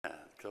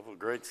A couple of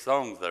great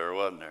songs there,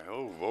 wasn't there?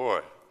 Oh,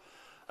 boy.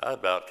 I was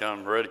about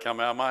ready to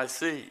come out of my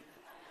seat.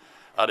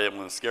 I didn't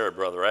want to scare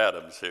Brother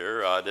Adams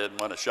here. I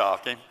didn't want to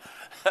shock him.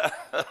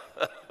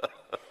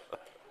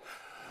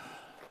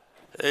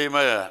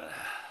 Amen.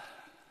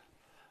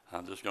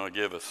 I'm just going to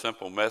give a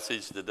simple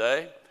message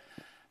today.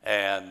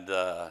 And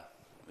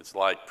it's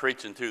like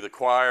preaching to the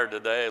choir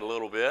today a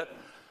little bit.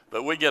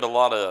 But we get a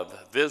lot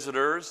of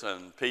visitors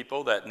and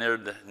people that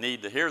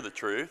need to hear the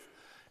truth.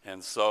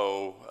 And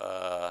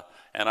so,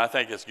 and I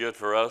think it's good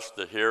for us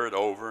to hear it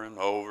over and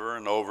over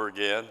and over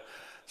again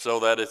so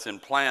that it's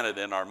implanted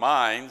in our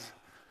minds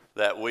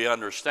that we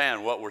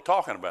understand what we're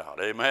talking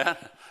about. Amen?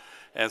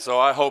 And so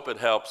I hope it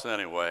helps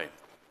anyway.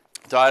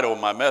 The title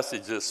of my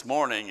message this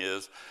morning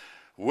is,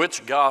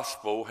 Which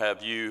Gospel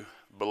Have You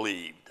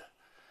Believed?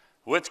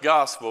 Which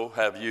gospel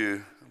have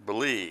you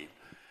believed?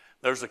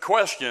 There's a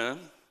question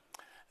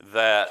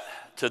that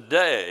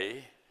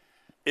today,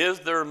 is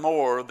there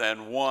more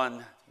than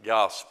one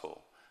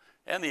gospel?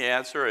 And the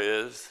answer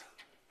is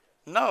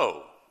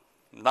no,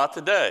 not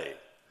today.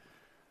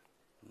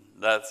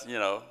 That's,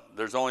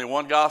 there's only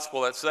one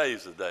gospel that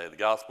saves today, the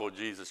gospel of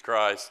Jesus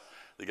Christ,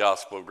 the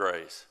gospel of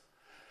grace.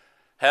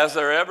 Has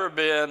there ever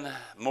been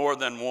more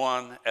than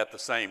one at the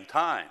same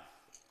time?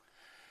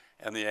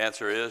 And the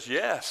answer is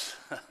yes.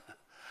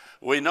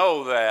 We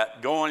know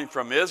that going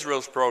from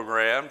Israel's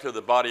program to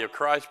the Body of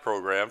Christ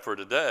program for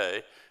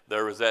today,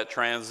 there was that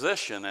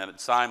transition, and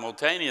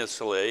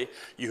simultaneously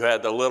you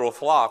had the little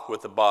flock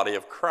with the body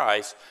of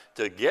Christ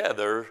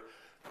together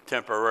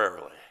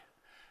temporarily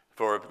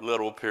for a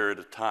little period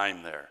of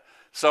time there.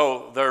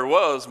 So there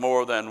was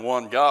more than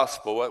one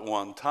gospel at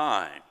one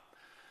time.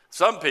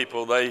 Some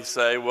people, they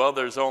say, well,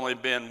 there's only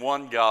been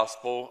one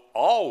gospel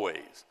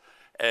always,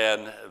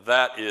 and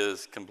that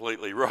is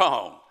completely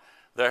wrong.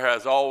 There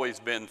has always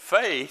been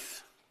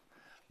faith,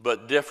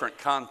 but different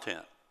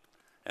content,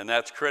 and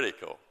that's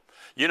critical.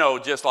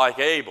 Just like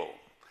Abel.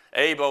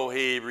 Abel,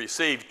 he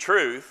received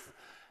truth,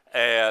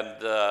 and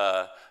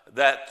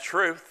that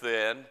truth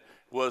then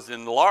was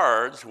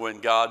enlarged when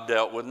God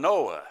dealt with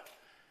Noah.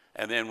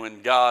 And then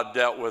when God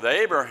dealt with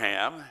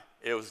Abraham,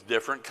 it was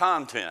different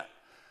content.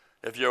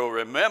 If you'll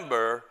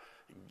remember,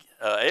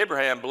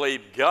 Abraham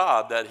believed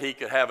God that he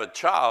could have a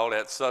child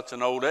at such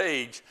an old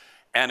age,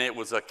 and it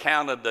was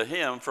accounted to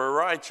him for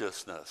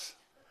righteousness.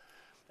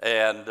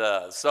 And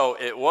so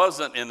it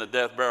wasn't in the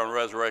death, burial, and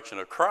resurrection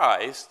of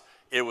Christ.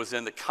 It was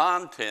in the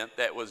content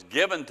that was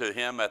given to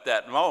him at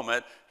that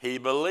moment. He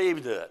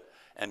believed it,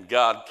 and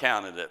God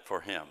counted it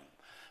for him.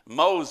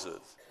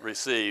 Moses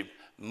received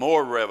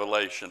more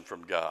revelation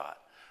from God,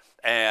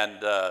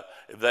 and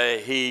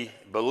he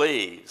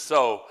believed.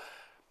 So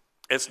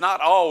it's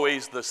not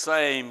always the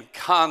same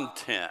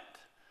content.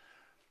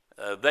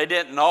 They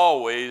didn't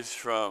always,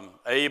 from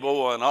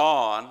Abel and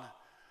on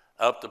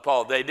up to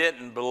Paul, they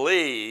didn't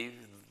believe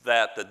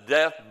that the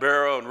death,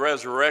 burial, and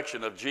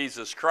resurrection of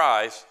Jesus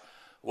Christ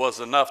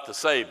was enough to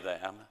save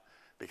them,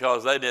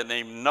 because they didn't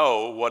even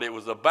know what it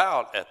was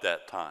about at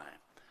that time.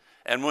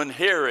 And when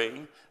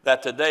hearing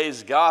that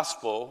today's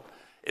gospel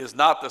is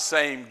not the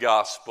same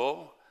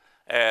gospel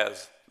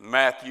as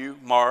Matthew,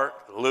 Mark,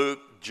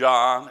 Luke,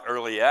 John,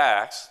 early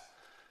Acts,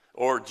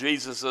 or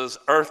Jesus'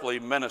 earthly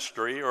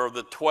ministry, or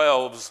the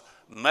 12's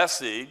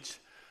message,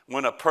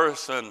 when a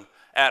person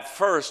at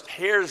first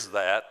hears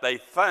that, they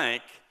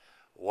think,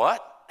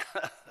 what?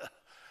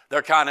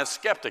 They're kind of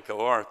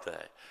skeptical, aren't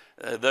they?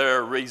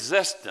 They're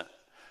resistant.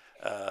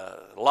 A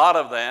lot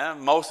of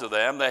them, most of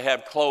them, they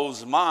have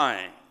closed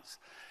minds.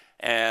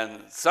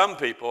 And some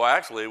people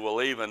actually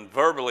will even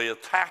verbally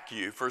attack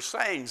you for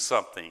saying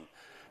something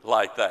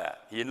like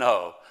that,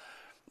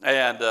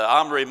 And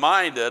I'm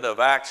reminded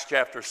of Acts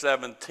chapter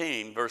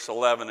 17, verse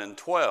 11 and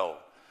 12.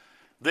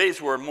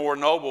 These were more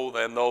noble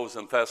than those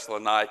in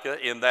Thessalonica,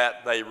 in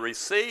that they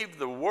received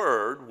the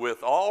word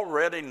with all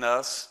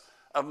readiness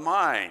of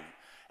mind,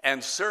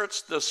 and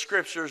searched the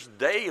scriptures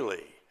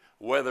daily,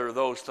 whether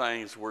those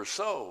things were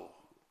so.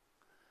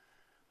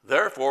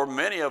 Therefore,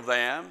 many of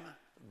them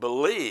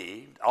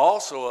believed,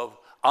 also of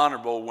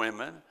honorable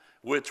women,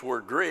 which were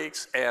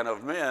Greeks, and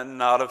of men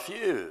not a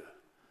few.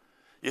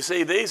 You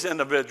see, these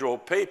individual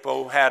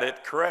people had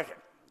it correct.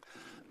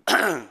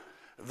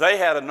 They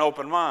had an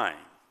open mind.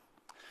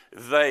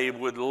 They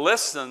would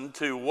listen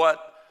to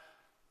what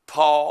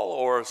Paul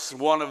or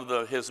one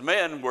of his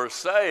men were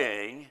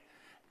saying,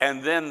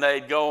 and then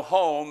they'd go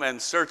home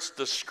and search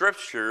the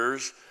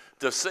scriptures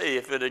to see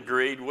if it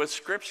agreed with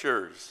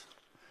scriptures.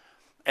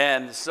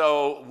 And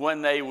so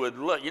when they would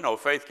look,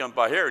 faith comes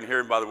by hearing,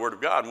 hearing by the word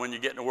of God. And when you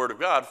get in the word of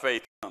God,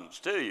 faith comes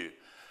to you.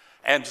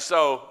 And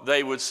so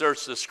they would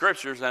search the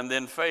scriptures, and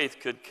then faith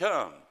could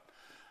come.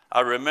 I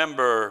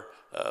remember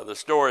the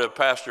story of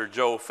Pastor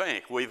Joe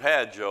Fink. We've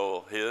had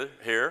Joe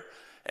here,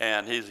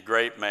 and he's a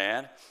great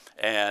man.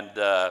 And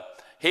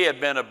he had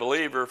been a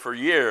believer for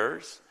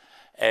years,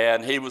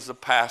 and he was a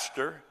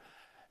pastor.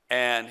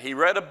 And he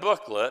read a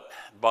booklet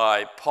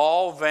by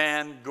Paul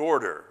Van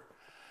Gorder.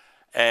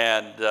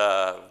 And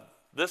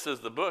this is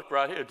the book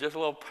right here, just a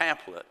little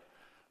pamphlet.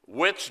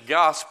 Which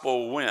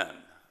Gospel Win?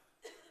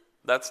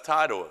 That's the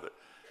title of it.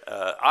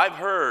 I've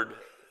heard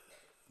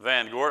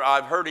Van Gorder,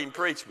 I've heard him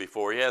preach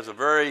before. He has a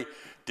very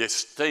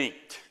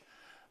distinct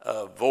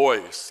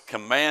voice,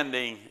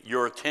 commanding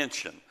your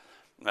attention.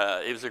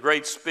 He was a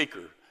great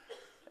speaker.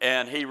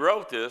 And he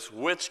wrote this,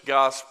 Which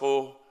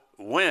Gospel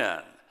When?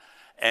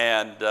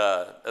 And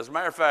as a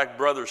matter of fact,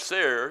 Brother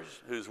Sears,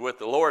 who's with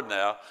the Lord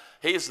now,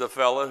 he's the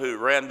fellow who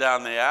ran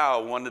down the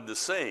aisle, wanted to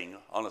sing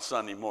on a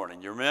Sunday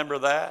morning. You remember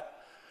that?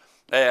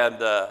 And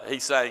he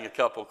sang a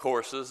couple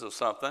courses of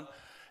something.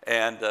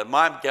 And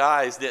my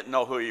guys didn't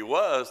know who he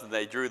was, and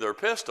they drew their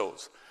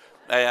pistols.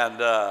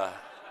 And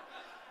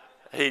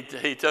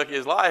he took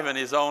his life in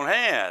his own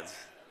hands.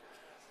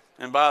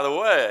 And by the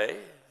way,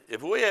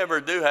 if we ever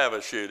do have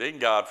a shooting,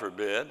 God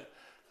forbid,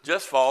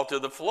 just fall to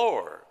the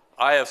floor.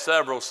 I have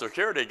several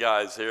security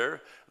guys here.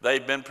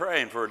 They've been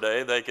praying for a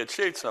day they could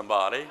shoot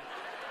somebody.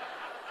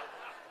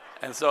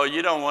 And so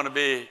you don't want to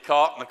be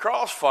caught in the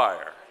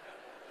crossfire.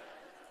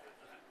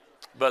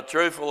 But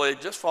truthfully,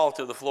 just fall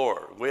to the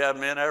floor. We have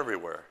men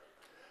everywhere.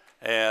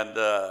 And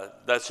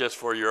that's just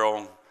for your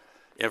own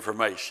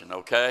information,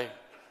 okay?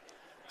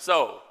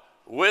 So,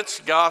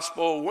 which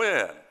gospel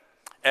when?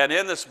 And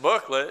in this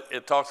booklet,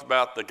 it talks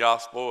about the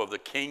gospel of the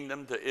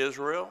kingdom to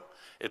Israel.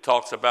 It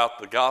talks about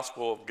the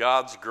gospel of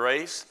God's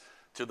grace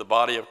to the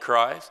body of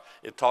Christ.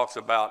 It talks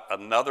about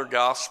another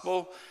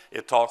gospel.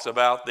 It talks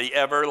about the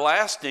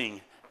everlasting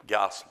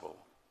gospel.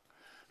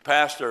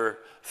 Pastor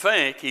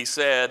Fink, he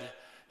said,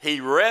 he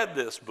read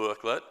this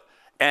booklet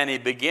and he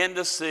began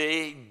to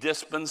see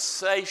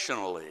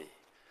dispensationally.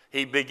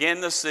 He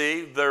began to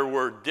see there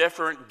were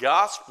different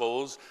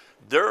gospels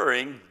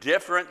during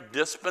different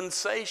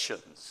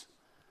dispensations.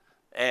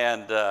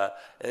 And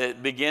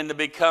it began to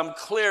become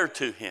clear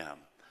to him.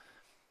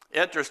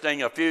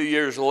 Interesting, a few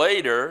years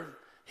later,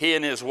 he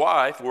and his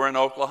wife were in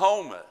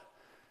Oklahoma.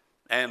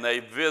 And they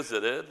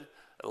visited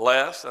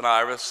Les and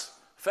Iris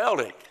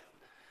Felding.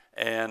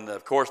 And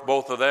of course,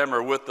 both of them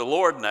are with the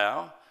Lord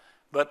now.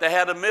 But they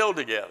had a meal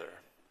together.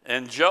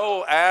 And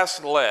Joe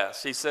asked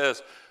Les, he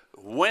says,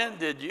 when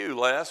did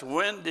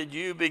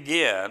you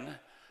begin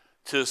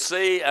to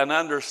see and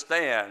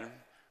understand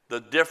the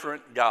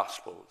different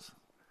gospels?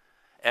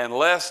 And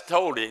Les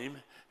told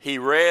him he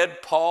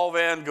read Paul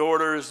Van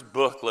Gorder's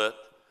booklet,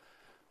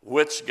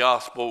 Which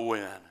Gospel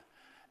When?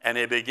 And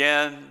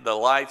the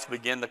lights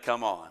began to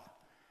come on.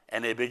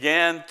 And he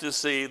began to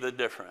see the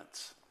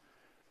difference.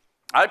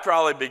 I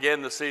probably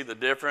began to see the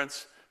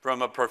difference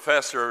from a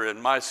professor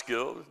in my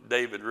school,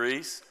 David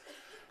Reese,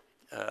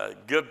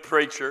 good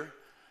preacher,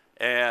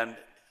 and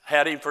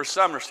had him for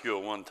summer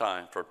school one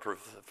time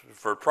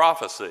for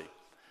prophecy.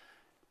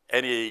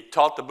 And he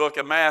taught the book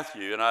of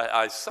Matthew, and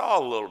I saw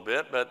a little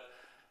bit, but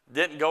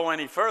didn't go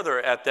any further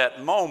at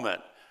that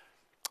moment.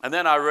 And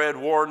then I read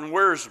Warren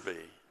Wiersbe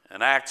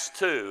in Acts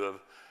 2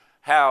 of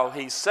how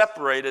he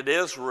separated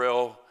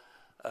Israel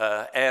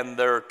and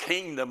their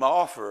kingdom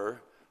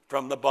offer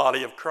from the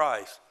body of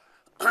Christ.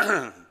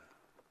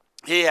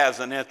 He has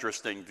an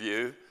interesting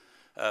view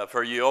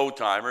for you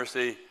old-timers.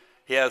 He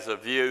has a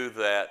view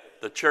that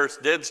the church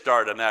did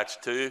start in Acts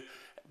 2,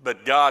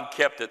 but God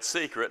kept it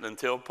secret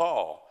until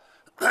Paul.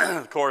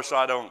 Of course,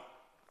 I don't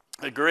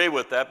agree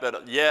with that,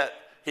 but yet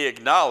he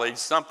acknowledged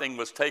something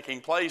was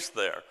taking place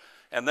there.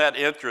 And that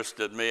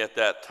interested me at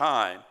that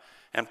time.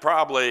 And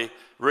probably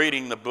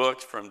reading the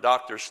books from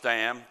Dr.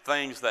 Stam,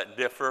 Things That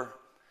Differ,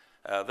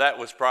 that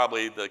was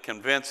probably the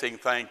convincing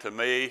thing to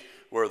me,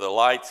 where the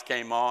lights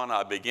came on.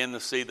 I began to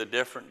see the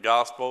different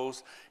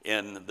gospels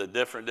in the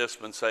different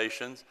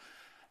dispensations.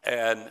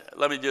 And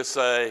let me just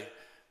say,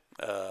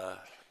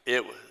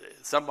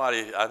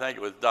 somebody, I think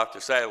it was Dr.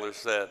 Sadler,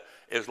 said,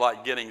 it was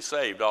like getting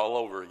saved all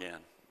over again.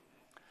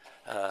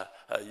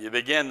 You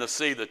begin to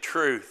see the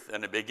truth,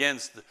 and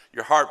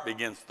your heart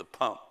begins to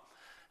pump.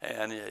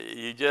 And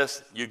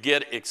you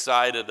get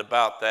excited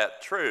about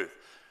that truth.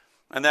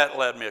 And that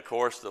led me, of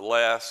course, to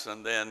Les,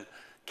 and then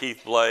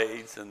Keith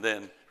Blades, and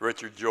then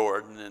Richard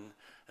Jordan,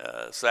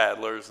 and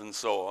Sadler's, and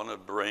so on,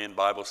 of Berean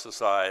Bible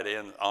Society,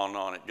 and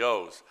on it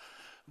goes.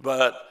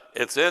 But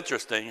it's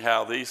interesting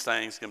how these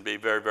things can be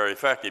very, very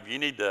effective. You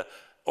need to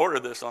order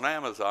this on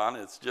Amazon.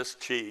 It's just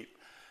cheap.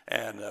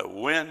 And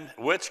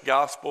Which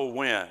Gospel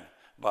When?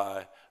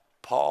 By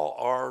Paul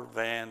R.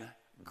 Van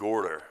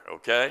Gorder,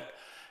 okay?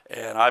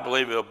 And I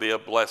believe it'll be a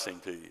blessing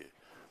to you.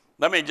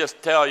 Let me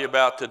just tell you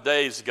about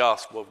today's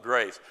gospel of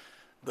grace,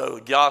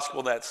 the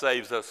gospel that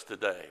saves us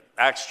today.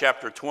 Acts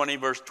chapter 20,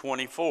 verse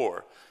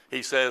 24.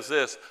 He says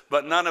this,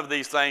 but none of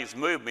these things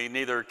move me,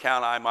 neither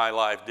count I my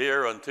life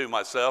dear unto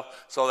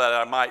myself, so that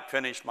I might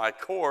finish my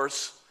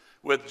course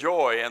with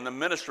joy and the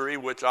ministry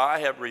which I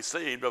have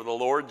received of the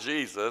Lord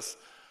Jesus.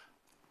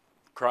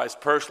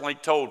 Christ personally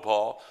told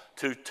Paul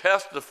to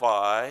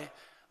testify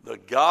the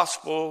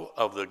gospel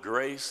of the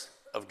grace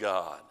of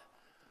God.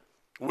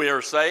 We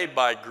are saved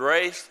by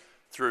grace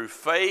through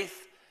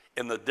faith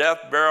in the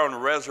death, burial,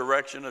 and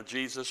resurrection of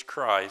Jesus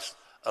Christ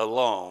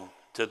alone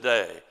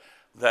today.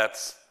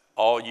 That's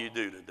all you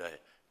do today.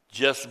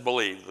 Just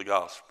believe the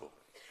gospel.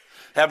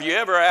 Have you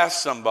ever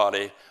asked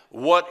somebody,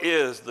 what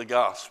is the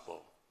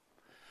gospel?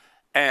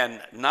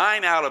 And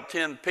 9 out of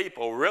 10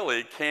 people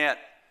really can't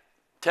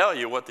tell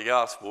you what the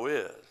gospel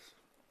is.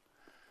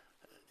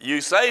 You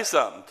say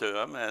something to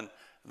them and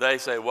they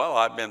say, well,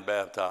 I've been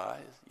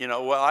baptized.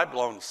 Well, I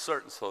belong to a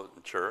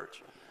certain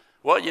church.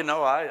 Well,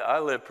 I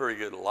live a pretty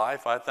good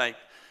life. I think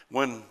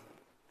when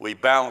we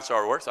balance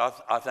our works,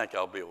 I think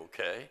I'll be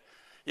okay.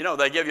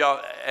 They give you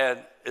all, and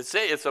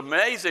it's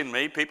amazing to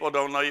me, people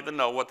don't even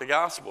know what the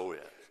gospel is.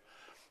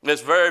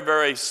 It's very,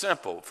 very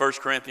simple. 1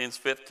 Corinthians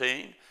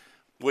 15,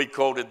 we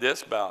quoted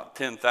this about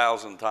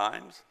 10,000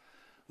 times.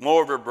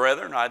 Moreover,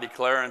 brethren, I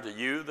declare unto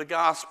you the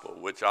gospel,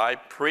 which I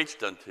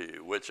preached unto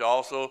you, which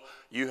also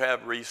you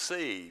have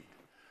received,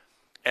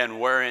 and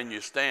wherein you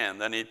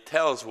stand. Then he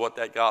tells what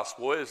that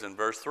gospel is in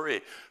verse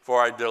 3.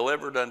 For I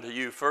delivered unto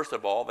you, first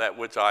of all, that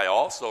which I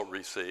also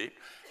received,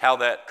 how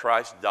that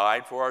Christ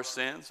died for our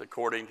sins,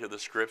 according to the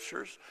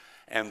Scriptures,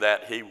 and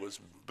that he was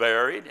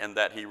buried, and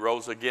that he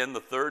rose again the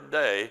third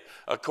day,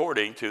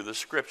 according to the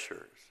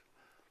Scriptures.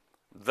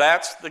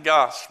 That's the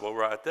gospel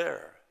right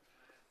there.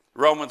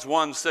 Romans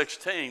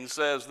 1:16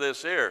 says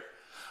this here,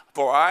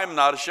 for I am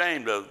not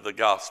ashamed of the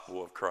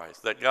gospel of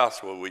Christ, that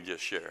gospel we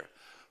just shared.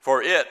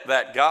 For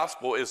that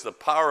gospel is the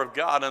power of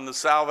God unto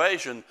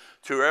salvation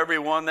to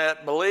everyone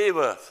that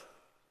believeth.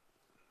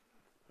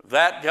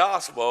 That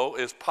gospel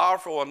is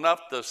powerful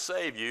enough to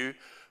save you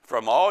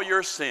from all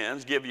your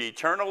sins, give you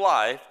eternal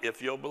life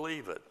if you'll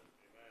believe it.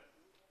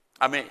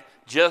 I mean,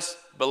 just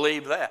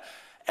believe that.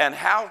 And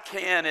how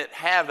can it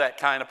have that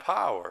kind of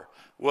power?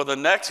 Well, the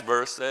next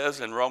verse says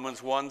in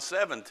Romans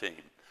 1:17,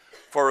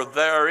 for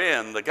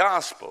therein, the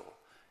gospel,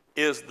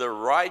 is the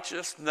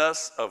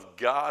righteousness of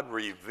God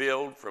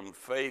revealed from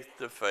faith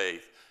to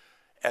faith.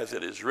 As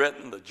it is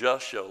written, the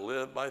just shall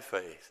live by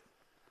faith.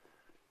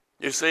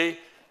 You see,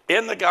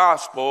 in the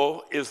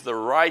gospel is the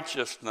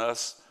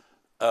righteousness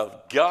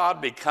of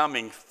God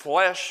becoming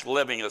flesh,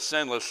 living a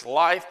sinless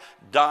life,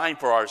 dying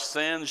for our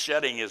sins,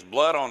 shedding his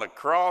blood on the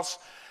cross.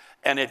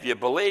 And if you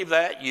believe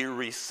that, you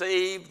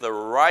receive the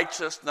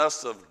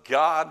righteousness of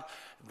God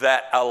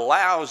that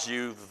allows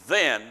you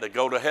then to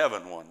go to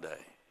heaven one day.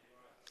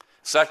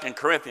 2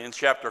 Corinthians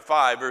chapter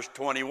 5, verse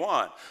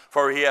 21,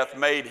 for he hath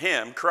made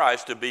him,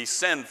 Christ, to be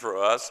sin for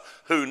us,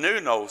 who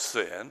knew no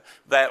sin,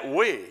 that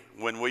we,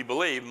 when we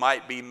believe,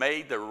 might be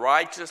made the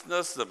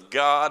righteousness of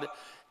God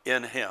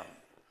in him.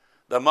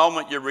 The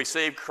moment you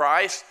receive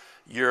Christ,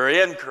 you're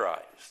in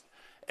Christ.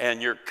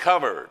 And you're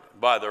covered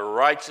by the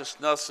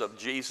righteousness of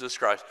Jesus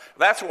Christ.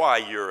 That's why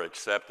you're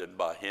accepted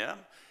by him.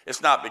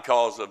 It's not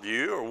because of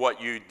you or what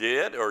you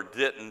did or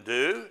didn't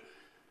do,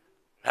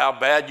 how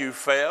bad you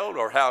failed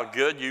or how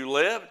good you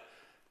lived.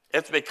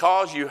 It's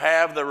because you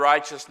have the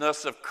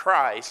righteousness of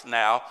Christ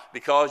now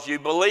because you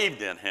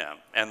believed in him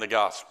and the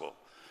gospel.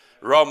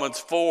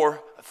 Romans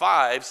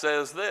 4:5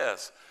 says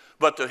this,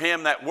 but to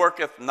him that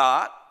worketh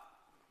not,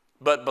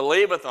 but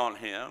believeth on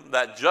him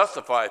that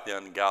justifieth the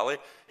ungodly,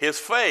 his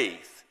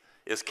faith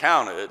is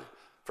counted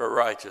for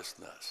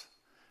righteousness.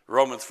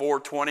 Romans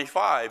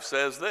 4:25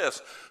 says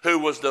this, who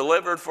was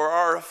delivered for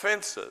our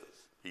offenses.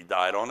 He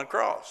died on the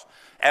cross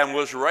and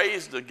was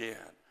raised again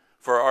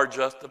for our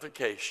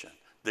justification,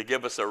 to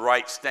give us a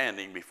right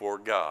standing before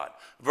God.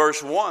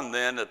 Verse 1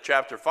 then of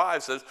chapter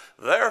 5 says,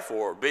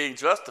 therefore, being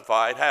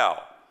justified,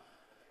 how?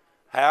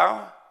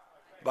 How?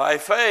 By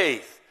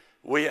faith.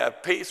 We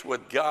have peace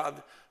with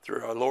God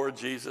through our Lord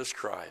Jesus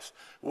Christ.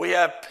 We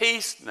have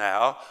peace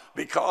now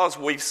because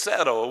we've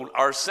settled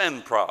our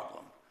sin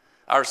problem.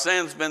 Our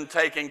sin's been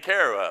taken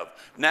care of.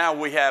 Now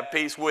we have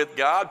peace with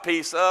God,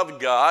 peace of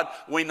God.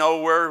 We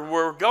know where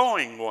we're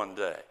going one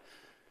day.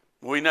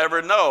 We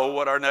never know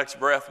what our next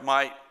breath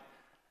might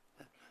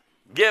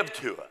give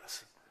to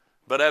us.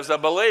 But as a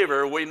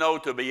believer, we know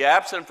to be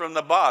absent from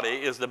the body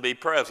is to be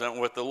present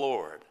with the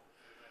Lord.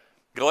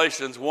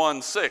 Galatians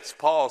 1:6,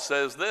 Paul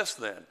says this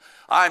then,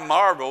 I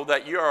marvel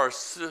that you are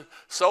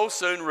so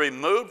soon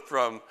removed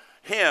from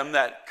him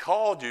that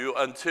called you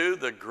unto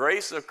the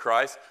grace of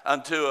Christ,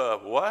 unto a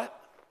what?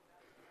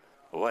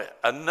 What?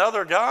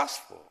 Another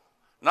gospel,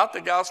 not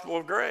the gospel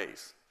of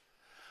grace,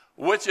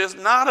 which is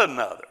not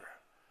another.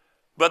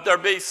 But there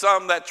be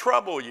some that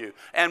trouble you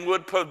and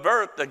would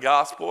pervert the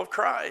gospel of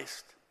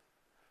Christ.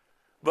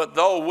 But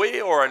though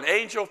we or an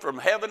angel from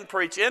heaven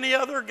preach any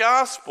other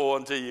gospel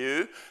unto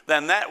you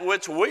than that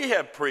which we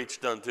have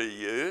preached unto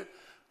you,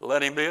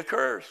 let him be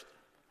accursed.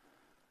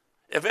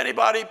 If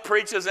anybody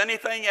preaches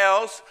anything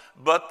else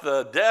but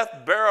the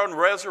death, burial, and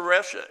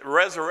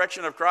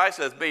resurrection of Christ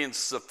as being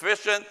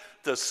sufficient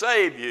to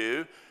save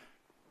you,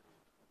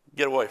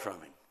 get away from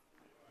him.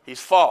 He's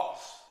false.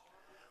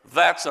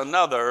 That's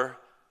another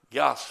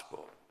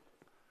gospel.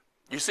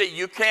 You see,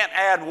 you can't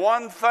add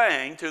one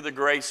thing to the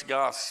grace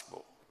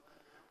gospel.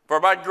 For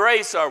by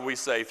grace are we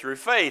saved through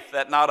faith,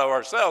 that not of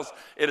ourselves,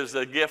 it is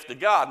the gift of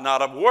God,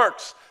 not of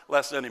works,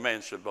 lest any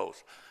man should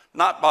boast.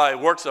 Not by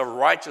works of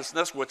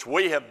righteousness which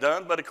we have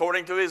done, but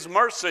according to his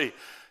mercy,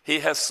 he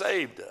has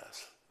saved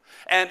us.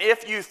 And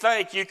if you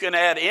think you can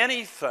add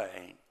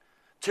anything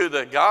to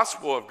the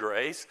gospel of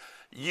grace,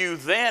 you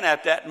then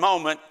at that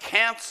moment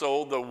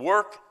cancel the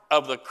work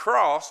of the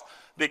cross,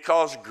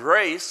 because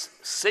grace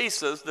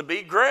ceases to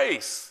be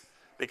grace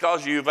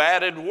because you've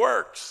added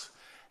works.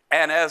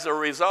 And as a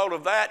result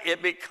of that,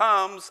 it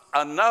becomes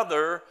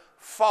another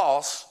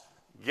false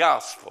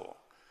gospel.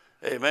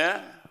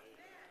 Amen?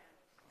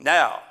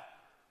 Now,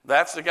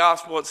 that's the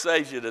gospel that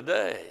saves you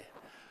today.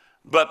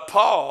 But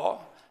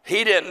Paul,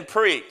 he didn't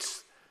preach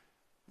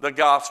the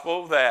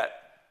gospel that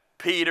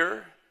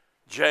Peter,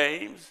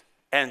 James,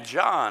 and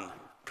John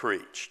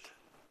preached.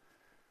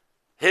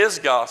 His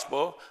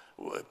gospel,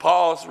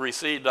 Paul's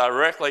received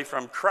directly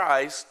from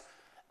Christ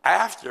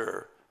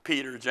after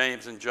Peter,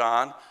 James, and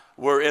John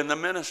were in the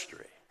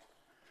ministry.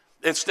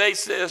 It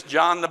states this,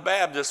 John the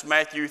Baptist,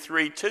 Matthew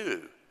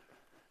 3:2,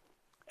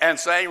 and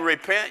saying,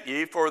 repent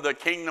ye, for the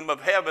kingdom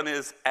of heaven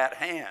is at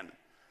hand.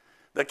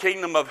 The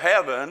kingdom of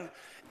heaven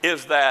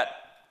is that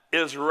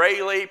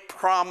Israeli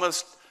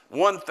promised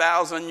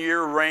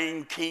 1,000-year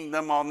reign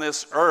kingdom on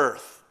this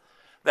earth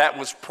that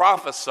was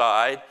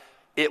prophesied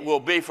it will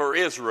be for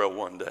Israel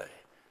one day.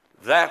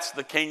 That's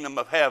the kingdom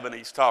of heaven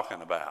he's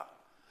talking about.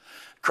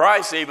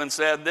 Christ even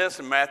said this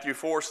in Matthew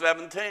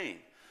 4:17.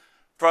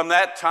 From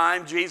that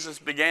time, Jesus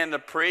began to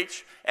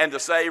preach and to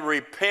say,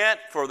 repent,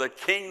 for the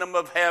kingdom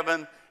of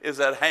heaven is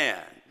at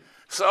hand.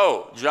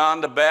 So, John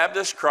the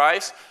Baptist,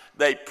 Christ,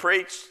 they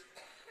preached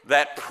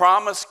that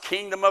promised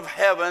kingdom of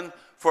heaven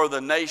for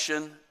the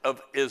nation of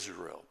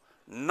Israel,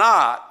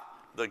 not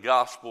the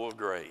gospel of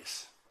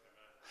grace.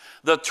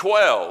 The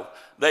 12,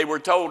 they were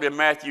told in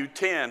Matthew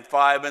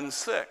 10:5 and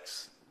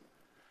 6.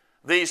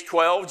 These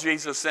 12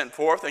 Jesus sent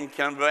forth and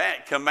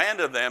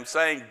commanded them,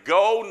 saying,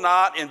 go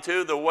not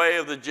into the way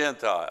of the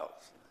Gentiles.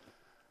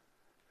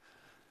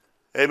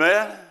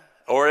 Amen?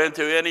 Or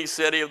into any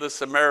city of the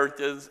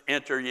Samaritans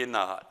enter ye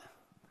not,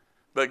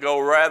 but go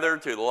rather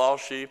to the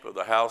lost sheep of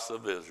the house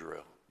of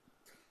Israel.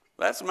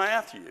 That's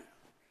Matthew.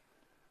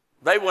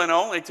 They went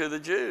only to the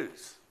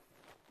Jews.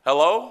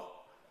 Hello?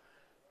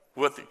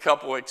 With a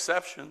couple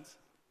exceptions.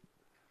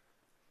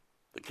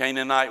 The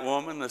Canaanite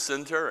woman, the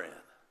centurion.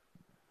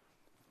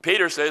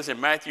 Peter says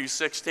in Matthew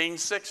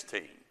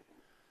 16:16,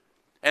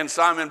 and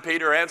Simon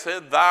Peter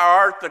answered, thou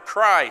art the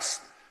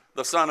Christ,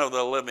 the Son of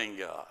the living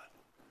God.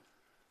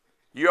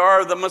 You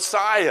are the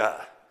Messiah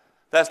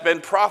that's been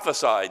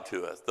prophesied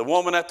to us. The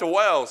woman at the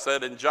well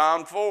said in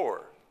John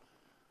 4.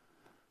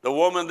 The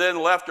woman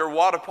then left her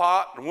water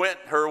pot and went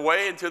her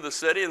way into the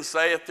city and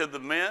saith to the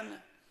men,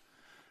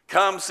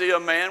 come see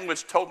a man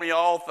which told me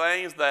all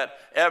things that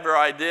ever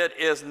I did.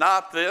 Is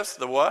not this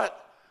the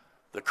what?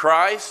 The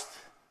Christ?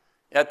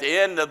 At the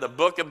end of the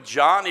book of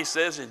John, he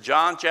says in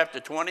John chapter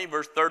 20,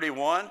 verse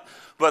 31,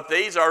 but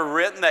these are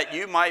written that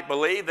you might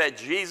believe that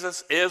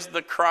Jesus is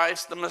the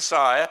Christ, the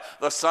Messiah,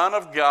 the Son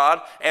of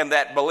God, and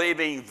that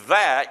believing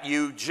that,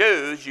 you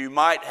Jews, you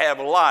might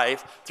have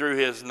life through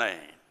his name.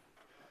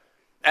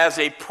 As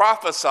a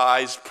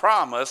prophesied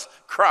promise,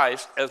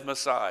 Christ as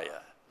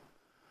Messiah.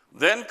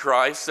 Then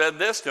Christ said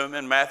this to him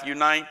in Matthew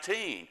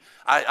 19.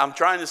 I'm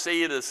trying to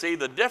see you to see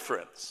the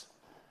difference.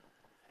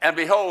 And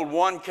behold,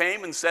 one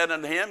came and said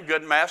unto him,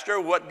 good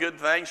master, what good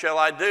thing shall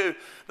I do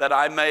that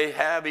I may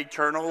have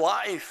eternal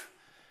life?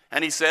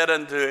 And he said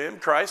unto him,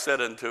 Christ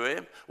said unto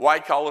him, why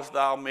callest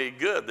thou me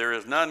good? There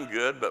is none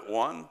good but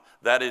one,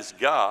 that is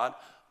God.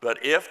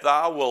 But if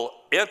thou wilt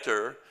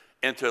enter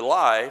into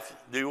life,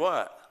 do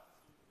what?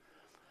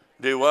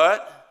 Do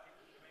what?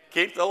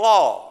 Keep the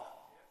law.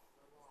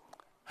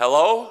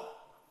 Hello?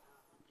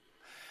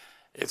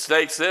 It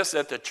states this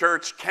at the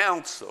church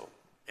council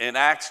in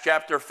Acts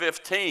chapter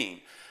 15.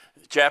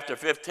 Chapter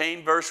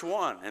 15, verse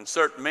 1. And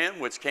certain men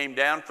which came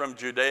down from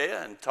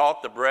Judea and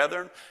taught the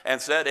brethren and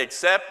said,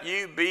 except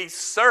you be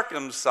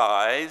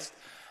circumcised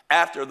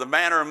after the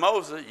manner of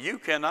Moses, you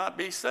cannot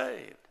be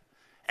saved.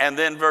 And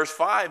then verse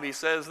 5, he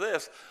says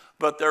this,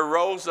 but there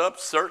rose up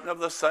certain of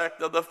the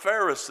sect of the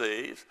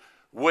Pharisees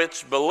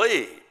which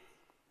believed.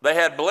 They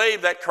had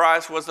believed that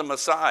Christ was the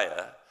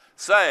Messiah,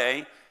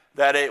 saying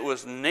that it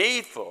was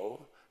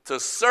needful to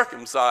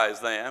circumcise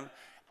them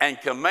and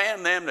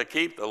command them to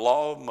keep the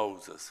law of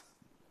Moses.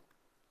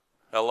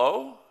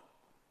 Hello?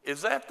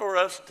 Is that for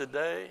us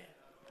today?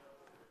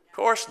 Of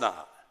course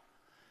not.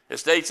 It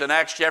states in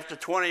Acts chapter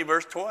 20,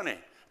 verse 20,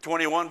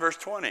 21, verse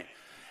 20.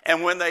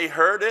 And when they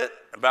heard it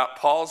about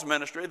Paul's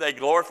ministry, they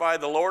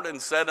glorified the Lord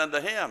and said unto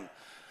him,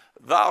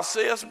 thou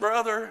seest,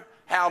 brother,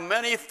 how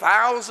many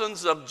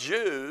thousands of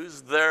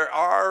Jews there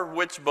are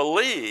which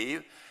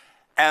believe,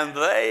 and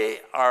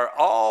they are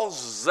all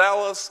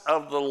zealous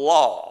of the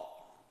law.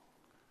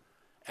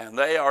 And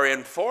they are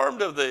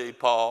informed of thee,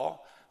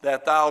 Paul,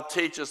 that thou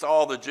teachest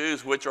all the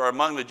Jews which are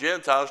among the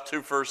Gentiles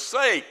to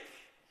forsake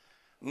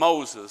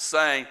Moses,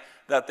 saying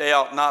that they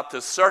ought not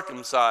to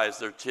circumcise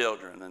their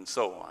children, and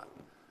so on.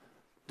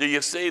 Do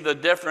you see the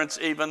difference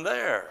even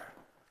there?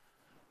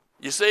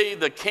 You see,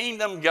 the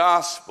kingdom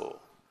gospel,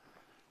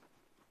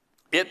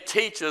 it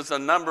teaches a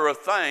number of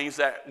things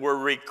that were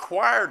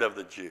required of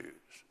the Jews.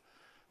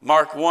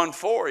 Mark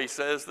 1:4, he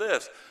says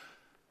this,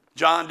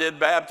 John did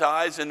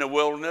baptize in the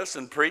wilderness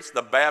and preach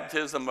the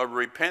baptism of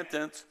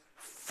repentance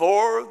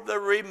for the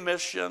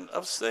remission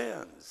of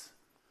sins.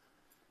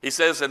 He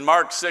says in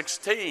Mark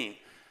 16,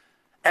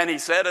 and he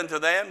said unto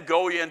them,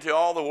 go ye into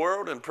all the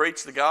world and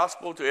preach the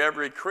gospel to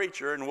every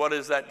creature. And what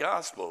is that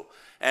gospel?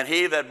 And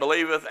he that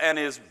believeth and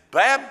is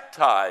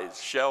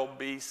baptized shall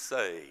be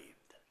saved.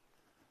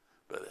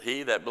 But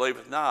he that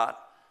believeth not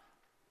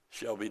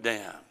shall be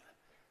damned.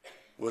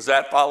 Was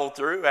that followed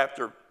through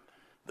after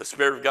the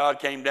Spirit of God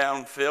came down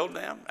and filled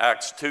them?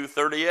 Acts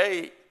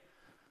 2:38.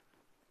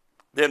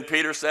 Then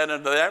Peter said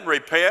unto them,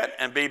 repent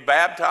and be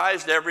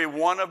baptized every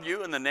one of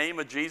you in the name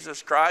of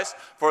Jesus Christ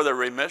for the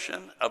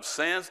remission of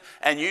sins,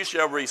 and you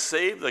shall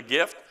receive the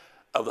gift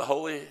of the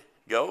Holy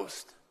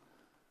Ghost.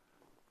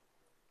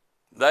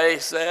 They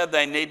said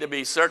they need to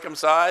be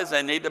circumcised,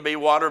 they need to be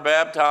water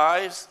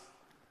baptized.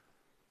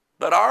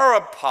 But our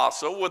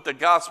apostle with the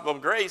gospel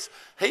of grace,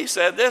 he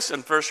said this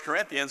in 1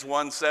 Corinthians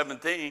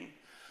 1:17,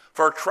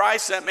 for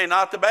Christ sent me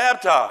not to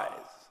baptize,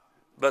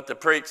 but to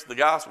preach the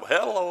gospel.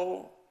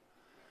 Hello.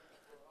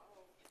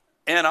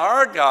 In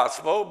our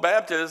gospel,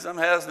 baptism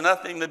has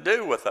nothing to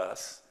do with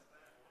us.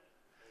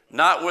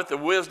 Not with the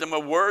wisdom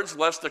of words,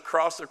 lest the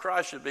cross of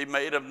Christ should be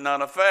made of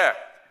none effect.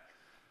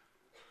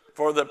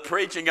 For the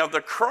preaching of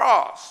the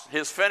cross,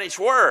 his finished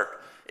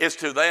work, is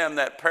to them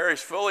that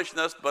perish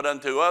foolishness, but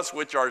unto us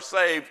which are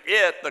saved,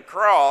 it, the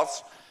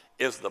cross,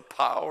 is the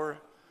power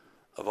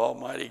of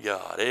Almighty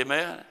God.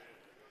 Amen?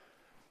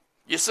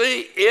 You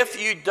see,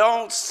 if you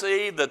don't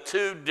see the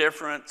two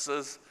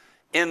differences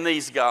in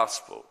these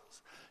gospels,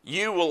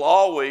 you will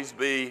always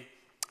be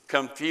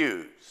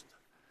confused.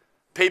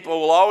 People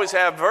will always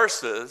have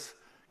verses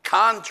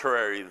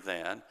contrary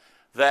then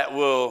that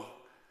will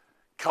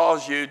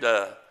cause you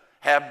to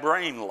have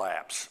brain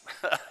lapse.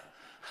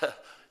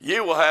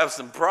 You will have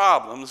some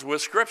problems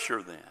with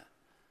Scripture then.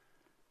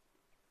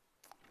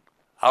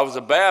 I was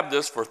a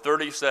Baptist for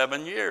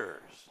 37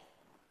 years.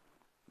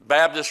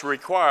 Baptists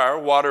require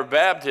water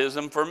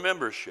baptism for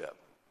membership.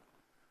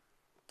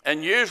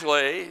 And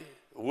usually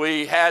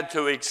we had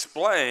to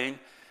explain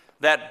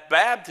that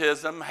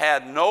baptism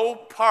had no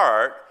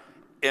part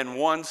in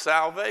one's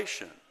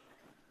salvation.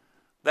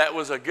 That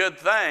was a good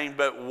thing,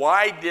 but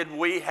why did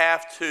we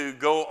have to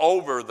go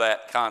over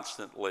that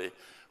constantly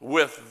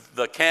with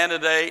the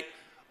candidate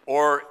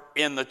or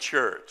in the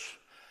church?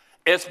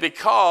 It's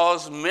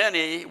because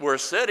many were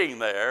sitting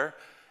there,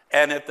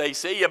 and if they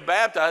see you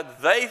baptized,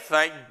 they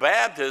think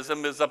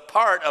baptism is a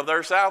part of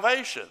their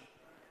salvation.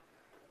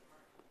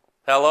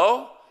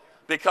 Hello?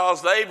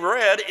 Because they've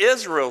read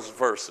Israel's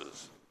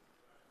verses.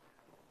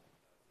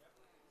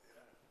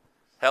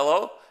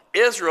 Hello?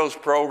 Israel's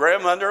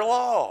program under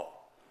law.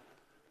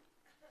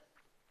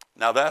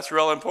 Now that's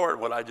real important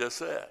what I just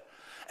said.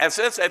 And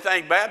since they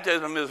think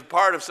baptism is a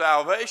part of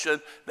salvation,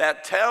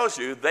 that tells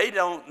you they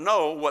don't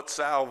know what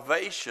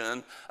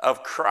salvation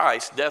of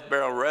Christ, death,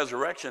 burial,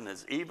 resurrection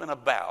is even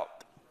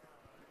about.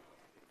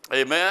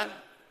 Amen?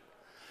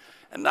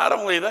 And not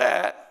only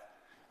that,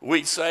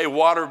 we say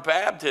water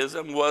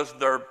baptism was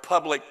their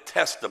public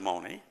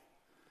testimony.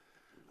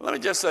 Let me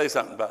just say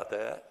something about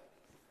that.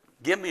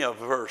 Give me a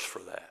verse for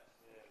that.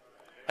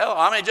 Hell,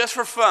 I mean, just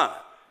for fun.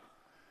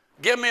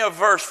 Give me a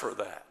verse for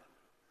that.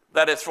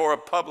 That it's for a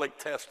public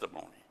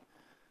testimony.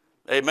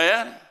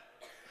 Amen?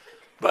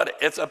 But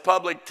it's a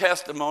public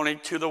testimony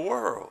to the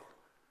world.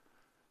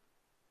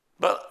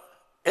 But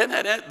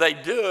they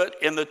do it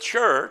in the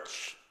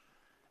church,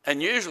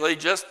 and usually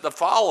just the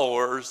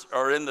followers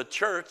are in the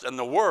church, and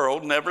the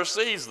world never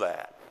sees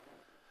that.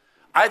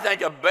 I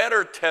think a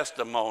better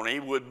testimony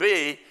would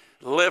be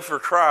live for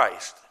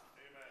Christ.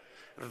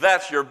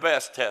 That's your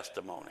best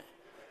testimony.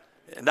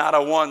 Not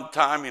a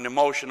one-time and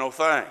emotional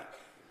thing.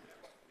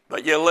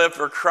 But you live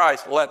for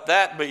Christ. Let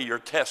that be your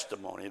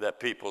testimony that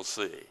people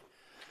see.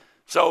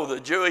 So the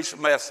Jewish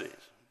message.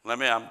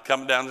 I'm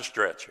coming down the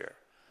stretch here.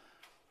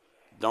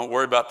 Don't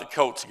worry about the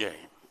Colts game.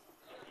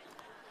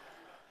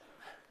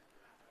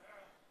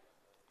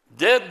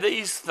 Did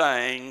these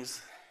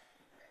things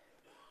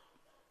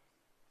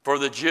for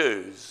the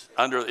Jews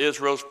under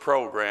Israel's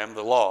program,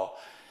 the law,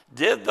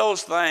 did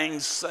those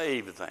things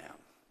save them?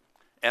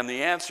 And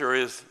the answer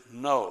is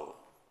no.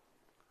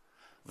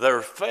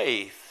 Their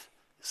faith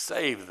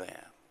saved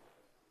them.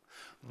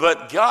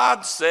 But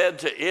God said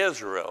to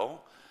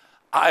Israel,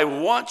 I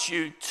want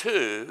you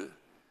to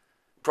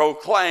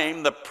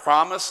proclaim the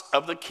promise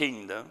of the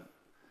kingdom.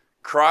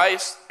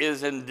 Christ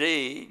is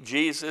indeed,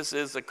 Jesus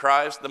is the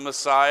Christ, the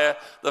Messiah,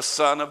 the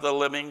Son of the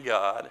living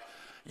God.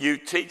 You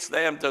teach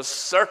them to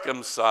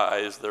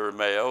circumcise their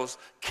males,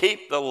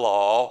 keep the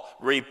law,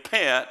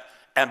 repent,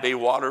 and be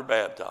water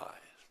baptized.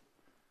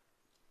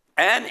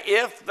 And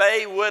if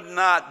they would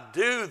not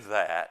do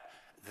that,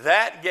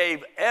 that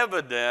gave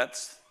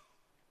evidence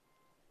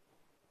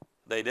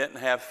they didn't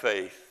have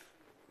faith.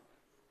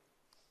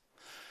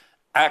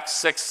 Acts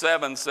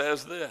 6:7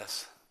 says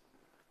this,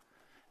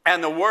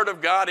 and the word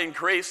of God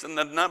increased, and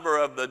the number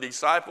of the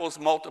disciples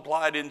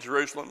multiplied in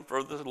Jerusalem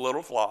for the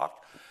little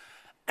flock.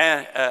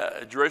 And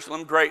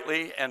Jerusalem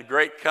greatly, and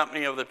great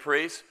company of the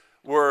priests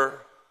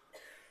were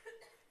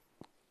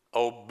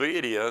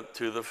obedient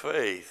to the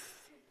faith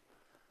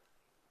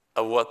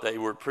of what they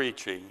were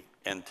preaching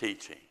and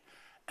teaching.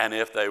 And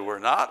if they were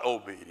not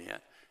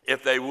obedient,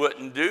 if they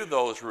wouldn't do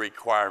those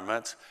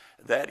requirements,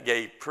 that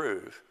gave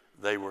proof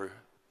they were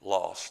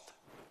lost.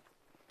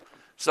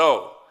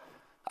 So,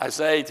 I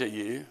say to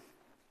you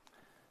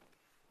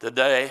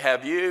today,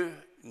 have you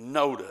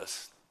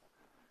noticed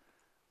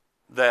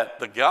that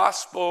the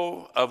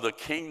gospel of the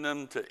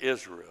kingdom to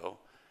Israel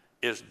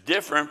is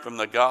different from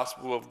the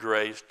gospel of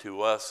grace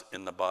to us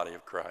in the body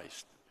of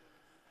Christ?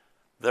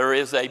 There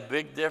is a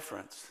big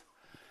difference.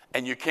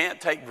 And you can't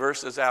take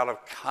verses out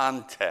of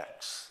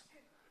context.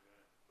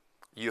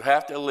 You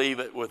have to leave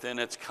it within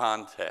its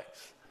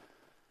context.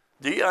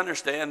 Do you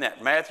understand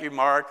that Matthew,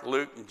 Mark,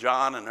 Luke, and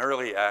John, and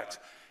early Acts,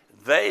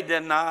 they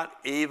did not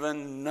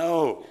even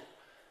know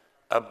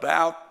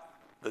about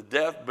the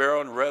death,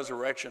 burial, and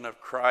resurrection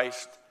of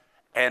Christ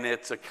and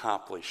its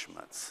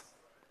accomplishments?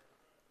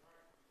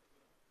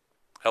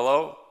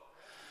 Hello?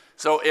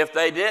 So if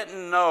they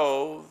didn't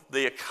know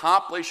the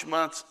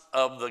accomplishments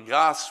of the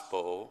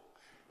gospel,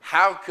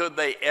 how could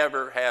they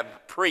ever have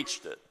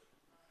preached it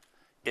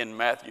in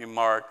Matthew,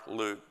 Mark,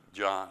 Luke,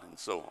 John, and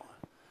so on?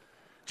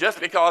 Just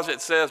because it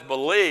says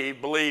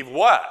believe, believe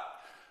what?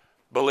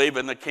 Believe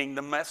in the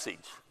kingdom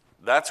message.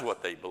 That's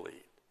what they believed.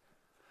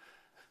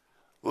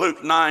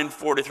 Luke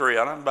 9:43,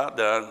 I'm about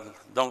done.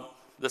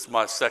 This is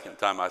my second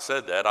time I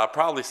said that. I'll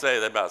probably say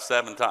that about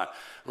 7 times.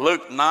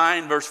 Luke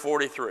 9, verse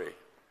 43.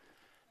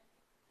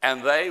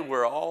 And they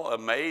were all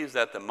amazed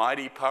at the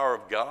mighty power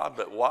of God,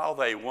 but while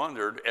they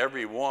wondered,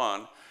 every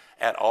one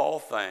at all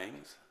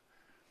things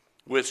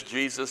which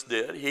Jesus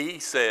did, he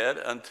said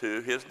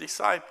unto his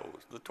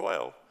disciples, the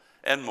 12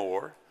 and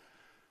more,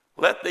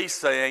 let these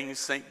sayings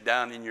sink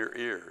down in your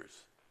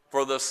ears.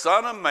 For the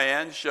Son of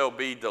Man shall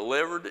be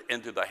delivered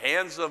into the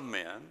hands of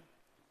men.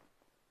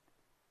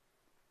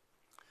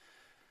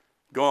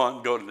 Go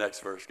to the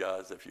next verse,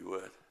 guys, if you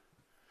would.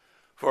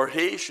 For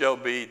he shall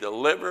be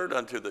delivered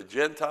unto the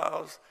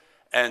Gentiles,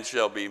 and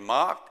shall be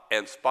mocked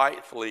and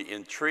spitefully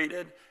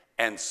entreated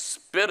and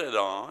spitted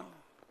on.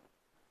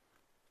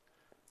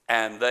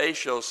 And they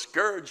shall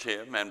scourge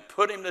him and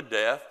put him to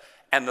death,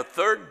 and the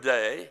third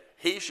day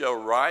he shall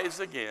rise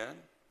again.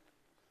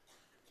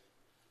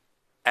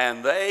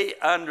 And they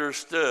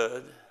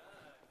understood,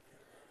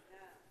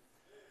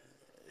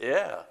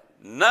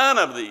 none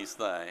of these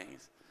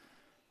things.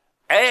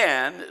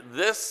 And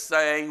this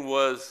saying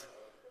was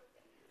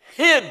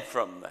hid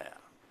from them.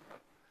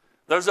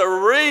 There's a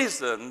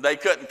reason they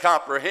couldn't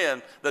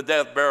comprehend the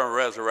death, burial, and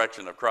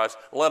resurrection of Christ,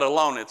 let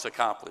alone its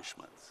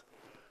accomplishments.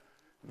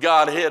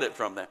 God hid it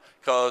from them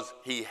because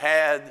he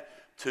had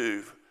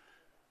to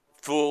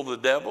fool the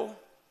devil,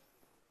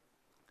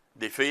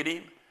 defeat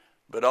him,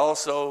 but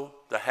also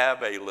to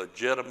have a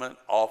legitimate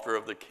offer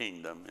of the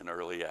kingdom in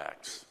early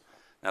Acts.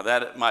 Now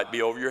that might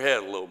be over your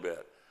head a little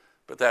bit,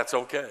 but that's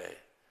okay.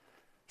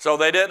 So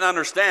they didn't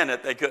understand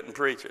it, they couldn't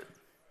preach it.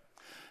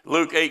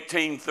 Luke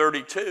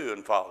 18:32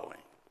 and following.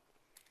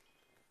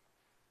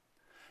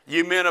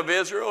 You men of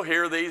Israel,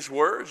 hear these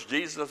words.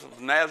 Jesus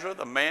of Nazareth,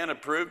 a man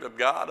approved of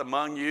God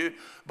among you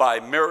by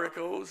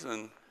miracles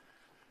and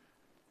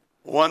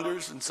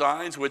wonders and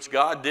signs which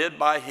God did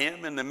by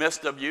him in the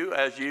midst of you,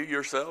 as you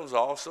yourselves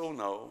also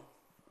know.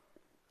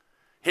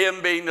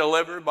 Him being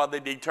delivered by the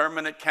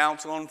determinate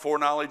counsel and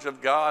foreknowledge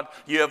of God,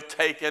 you have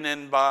taken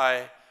and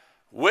by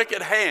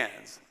wicked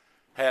hands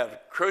have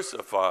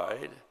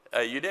crucified.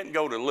 You didn't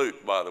go to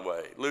Luke, by the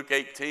way. Luke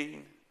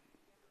 18.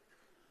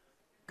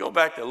 Go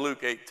back to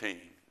Luke 18.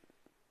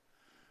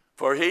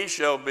 For he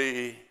shall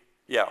be,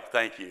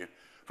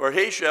 For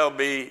he shall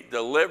be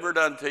delivered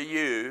unto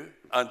you,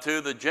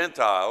 unto the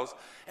Gentiles,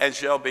 and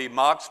shall be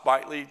mocked,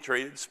 spitefully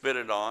treated,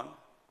 spitted on.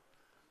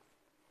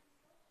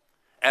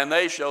 And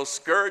they shall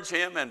scourge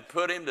him and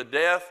put him to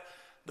death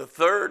the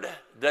third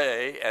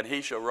day, and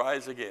he shall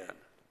rise again.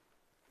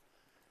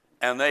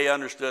 And they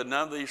understood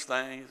none of these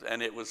things,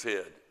 and it was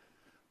hid.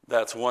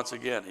 That's once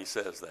again, he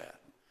says that.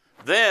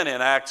 Then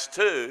in Acts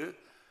 2,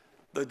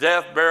 the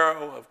death,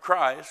 burial of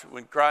Christ,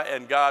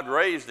 and God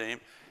raised him,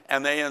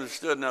 and they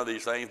understood none of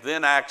these things.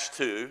 Then Acts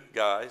 2,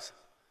 guys,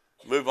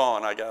 move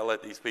on. I got to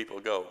let these people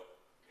go.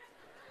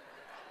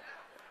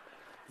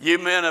 You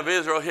men of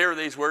Israel, hear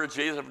these words.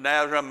 Jesus of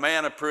Nazareth, a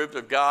man approved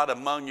of God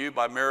among you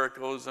by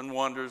miracles and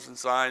wonders and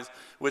signs,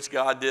 which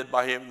God did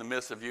by him in the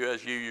midst of you,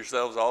 as you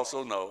yourselves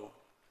also know.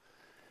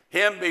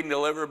 Him being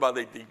delivered by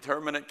the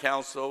determinate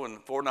counsel and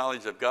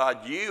foreknowledge of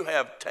God, you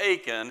have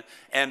taken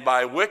and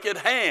by wicked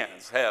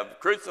hands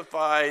have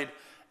crucified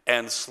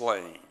and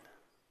slain.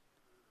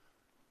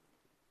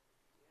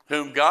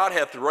 Whom God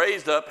hath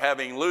raised up,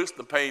 having loosed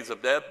the pains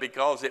of death,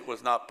 because it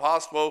was not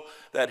possible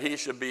that he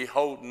should be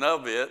holden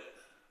of it.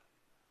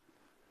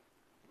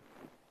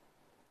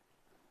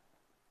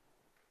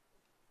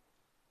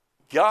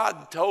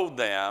 God told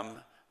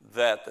them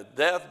that the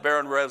death,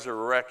 burial, and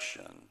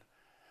resurrection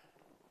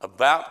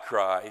about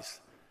Christ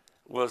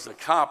was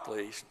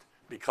accomplished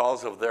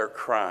because of their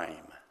crime.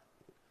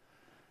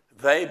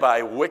 They,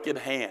 by wicked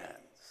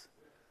hands,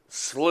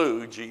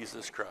 slew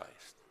Jesus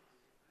Christ,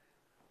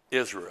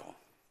 Israel.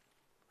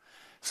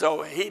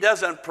 So he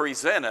doesn't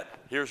present it.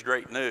 Here's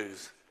great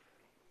news.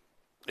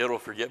 It'll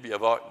forgive you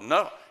of all.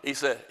 No, he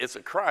said, it's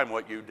a crime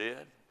what you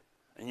did.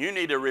 And you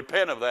need to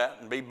repent of that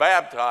and be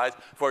baptized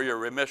for your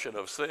remission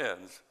of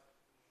sins.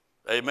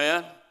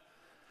 Amen?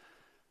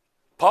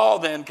 Paul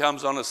then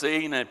comes on the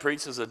scene and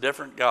preaches a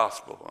different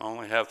gospel. I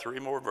only have 3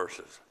 more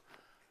verses.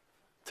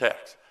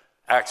 Text.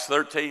 Acts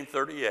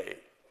 13:38.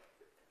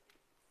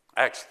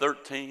 Acts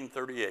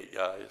 13:38,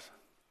 guys.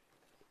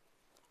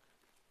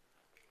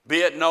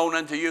 Be it known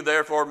unto you,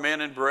 therefore, men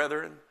and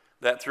brethren,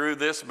 that through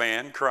this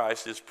man,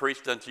 Christ, is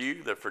preached unto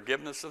you the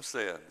forgiveness of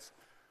sins.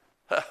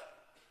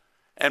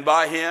 And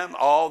by him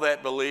all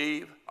that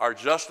believe are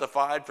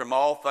justified from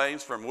all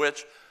things from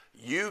which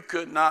you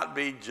could not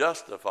be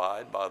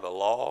justified by the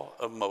law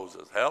of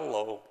Moses.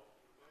 Hello.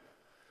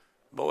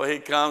 Boy, he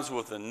comes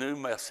with a new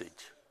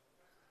message.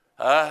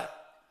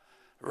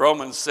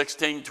 Romans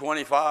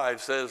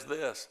 16:25 says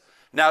this.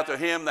 Now to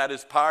him that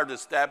is power to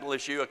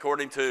establish you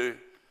according to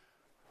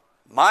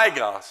my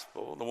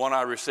gospel, the one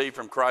I received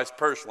from Christ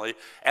personally,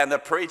 and the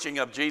preaching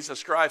of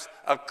Jesus Christ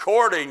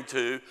according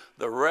to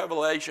the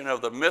revelation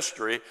of the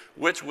mystery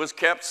which was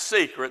kept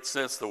secret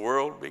since the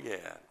world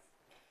began.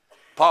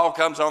 Paul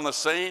comes on the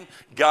scene.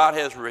 God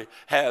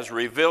has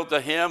revealed to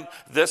him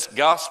this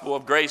gospel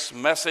of grace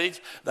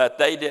message that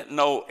they didn't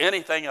know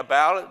anything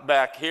about it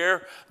back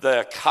here,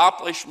 the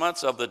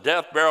accomplishments of the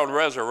death, burial, and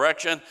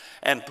resurrection.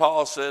 And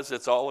Paul says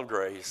it's all of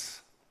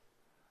grace.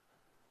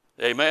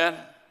 Amen?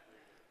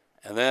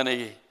 And then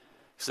he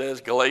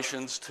says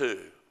Galatians 2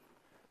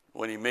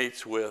 when he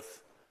meets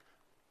with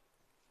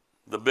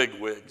the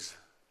bigwigs.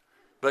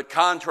 But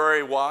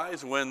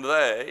contrariwise, when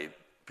they,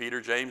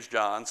 Peter, James,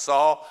 John,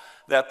 saw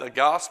that the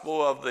gospel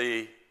of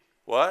the,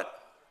 what?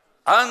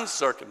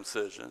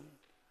 Uncircumcision,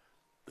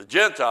 the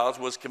Gentiles,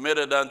 was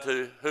committed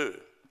unto who?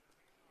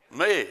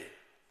 Me.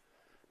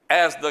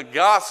 As the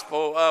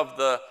gospel of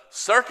the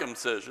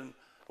circumcision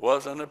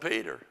was unto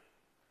Peter.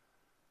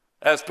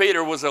 As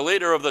Peter was a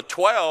leader of the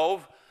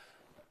 12,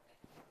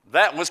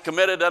 that was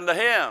committed unto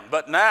him.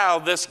 But now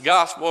this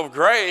gospel of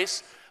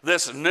grace,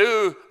 this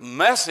new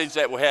message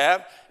that we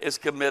have, is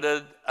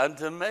committed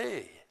unto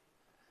me.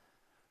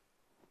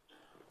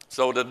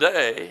 So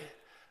today,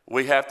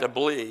 we have to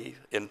believe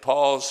in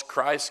Paul's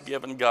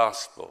Christ-given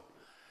gospel.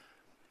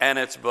 And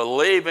it's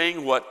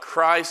believing what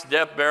Christ's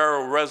death,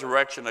 burial,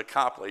 resurrection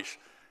accomplished.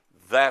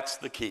 That's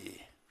the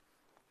key.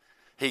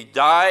 He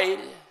died,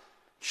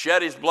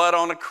 shed his blood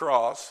on the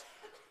cross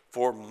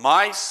for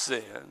my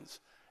sins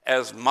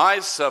as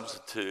my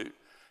substitute.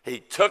 He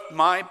took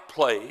my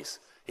place.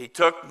 He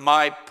took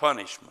my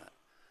punishment.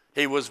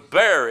 He was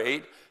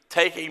buried,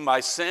 taking my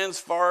sins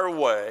far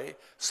away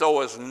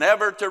so as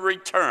never to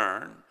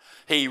return.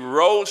 He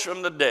rose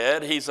from the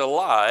dead. He's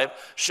alive,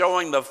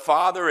 showing the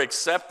Father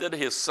accepted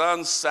his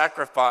Son's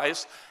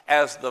sacrifice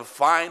as the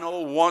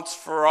final,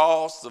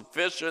 once-for-all,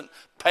 sufficient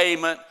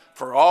payment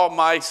for all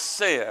my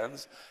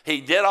sins.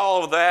 He did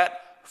all of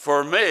that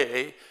for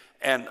me,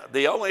 and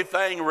the only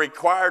thing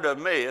required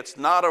of me, it's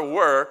not a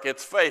work,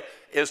 it's faith,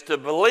 is to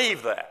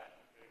believe that.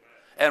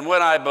 And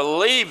when I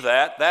believe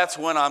that, that's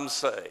when I'm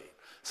saved.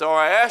 So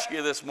I ask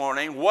you this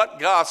morning, what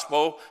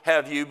gospel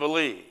have you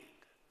believed?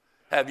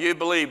 Have you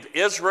believed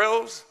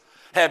Israel's?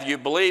 Have you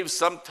believed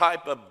some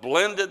type of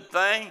blended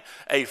thing,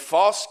 a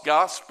false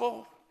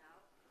gospel?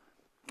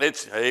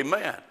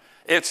 Amen.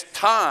 It's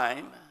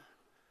time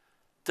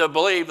to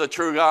believe the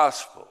true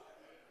gospel.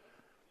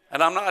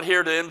 And I'm not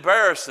here to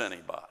embarrass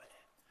anybody.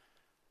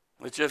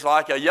 It's just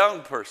like a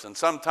young person.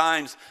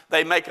 Sometimes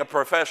they make a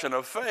profession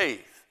of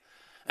faith,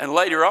 and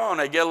later on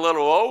they get a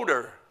little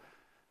older,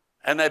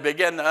 and they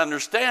begin to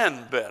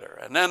understand better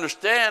and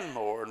understand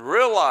more and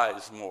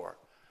realize more.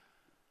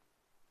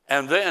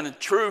 And then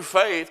true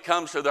faith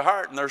comes to their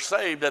heart and they're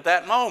saved at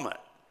that moment.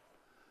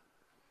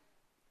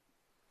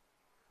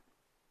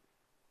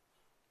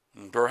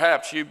 And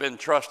perhaps you've been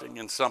trusting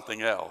in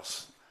something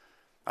else.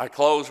 I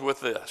close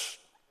with this.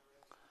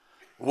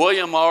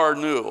 William R.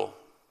 Newell,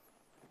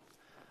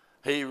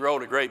 he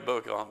wrote a great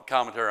book on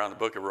commentary on the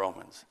book of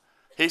Romans.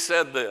 He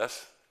said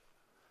this: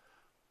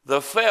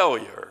 the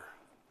failure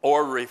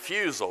or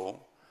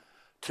refusal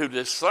to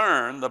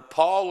discern the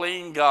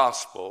Pauline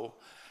gospel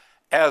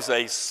as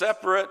a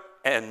separate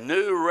and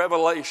new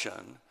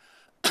revelation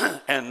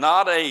and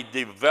not a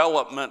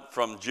development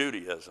from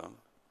Judaism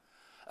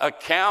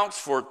accounts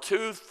for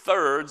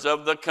 2/3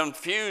 of the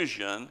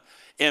confusion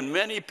in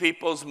many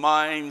people's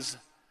minds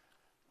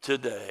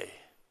today.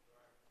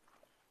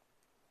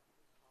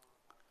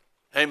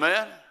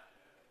 Amen?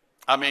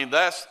 I mean,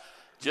 that's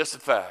just a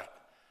fact.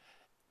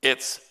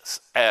 It's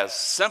as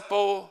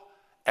simple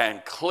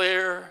and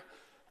clear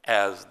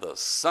as the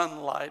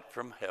sunlight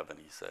from heaven,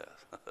 he says.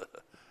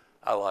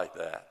 I like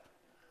that.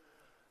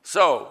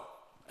 So,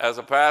 as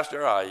a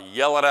pastor, I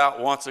yell it out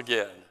once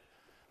again.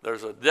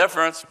 There's a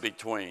difference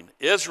between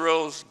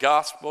Israel's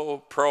gospel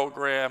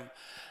program,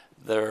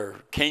 their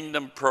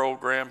kingdom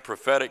program,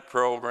 prophetic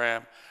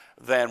program,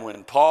 than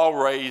when Paul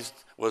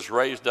was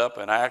raised up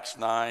in Acts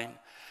 9,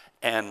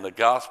 and the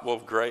gospel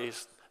of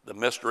grace, the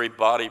mystery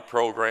body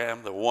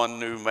program, the one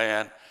new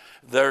man.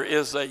 There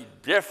is a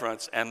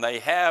difference, and they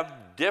have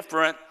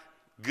different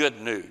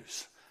good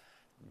news,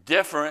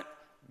 different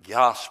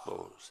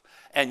gospels.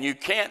 And you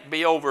can't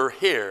be over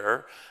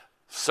here,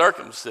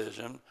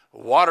 circumcision,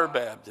 water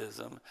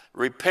baptism,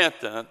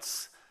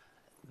 repentance,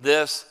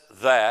 this,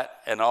 that,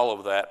 and all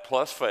of that,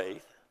 plus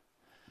faith.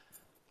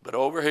 But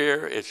over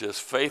here, it's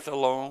just faith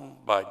alone,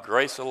 by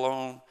grace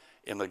alone,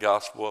 in the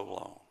gospel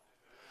alone.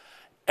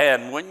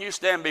 And when you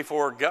stand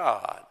before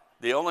God,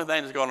 the only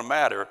thing that's going to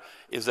matter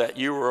is that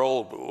you were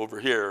over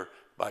here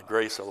by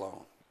grace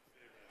alone,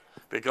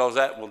 because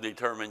that will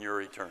determine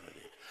your eternity.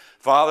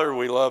 Father,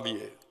 we love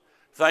you.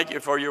 Thank you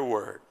for your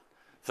word.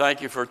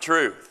 Thank you for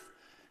truth.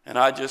 And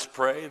I just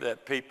pray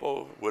that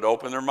people would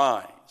open their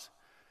minds.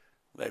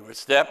 They would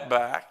step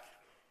back,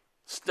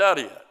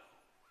 study it,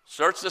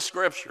 search the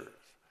scriptures.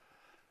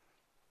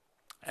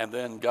 And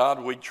then,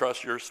 God, we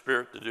trust your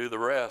Spirit to do the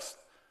rest.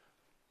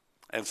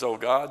 And so,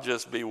 God,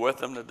 just be with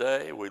them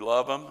today. We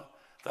love them.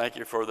 Thank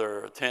you for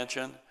their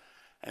attention.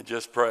 And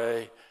just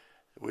pray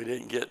we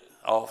didn't get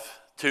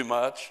off too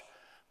much,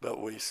 but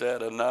we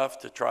said enough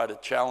to try to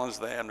challenge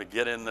them to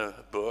get in the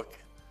book,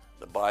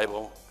 the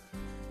Bible,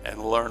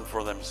 and learn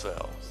for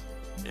themselves.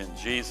 In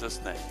Jesus'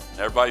 name.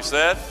 Everybody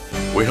said?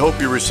 We hope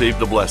you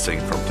received a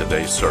blessing from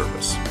today's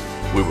service.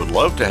 We would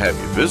love to have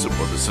you visit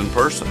with us in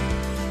person.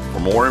 For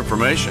more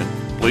information,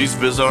 please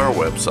visit our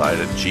website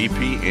at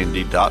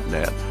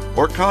gpindy.net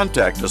or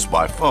contact us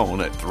by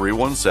phone at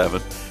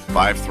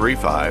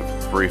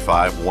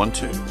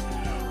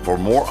 317-535-3512. For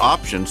more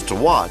options to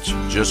watch,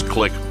 just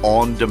click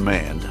On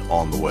Demand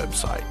on the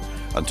website.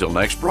 Until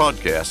next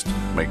broadcast,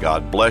 may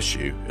God bless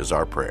you is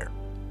our prayer.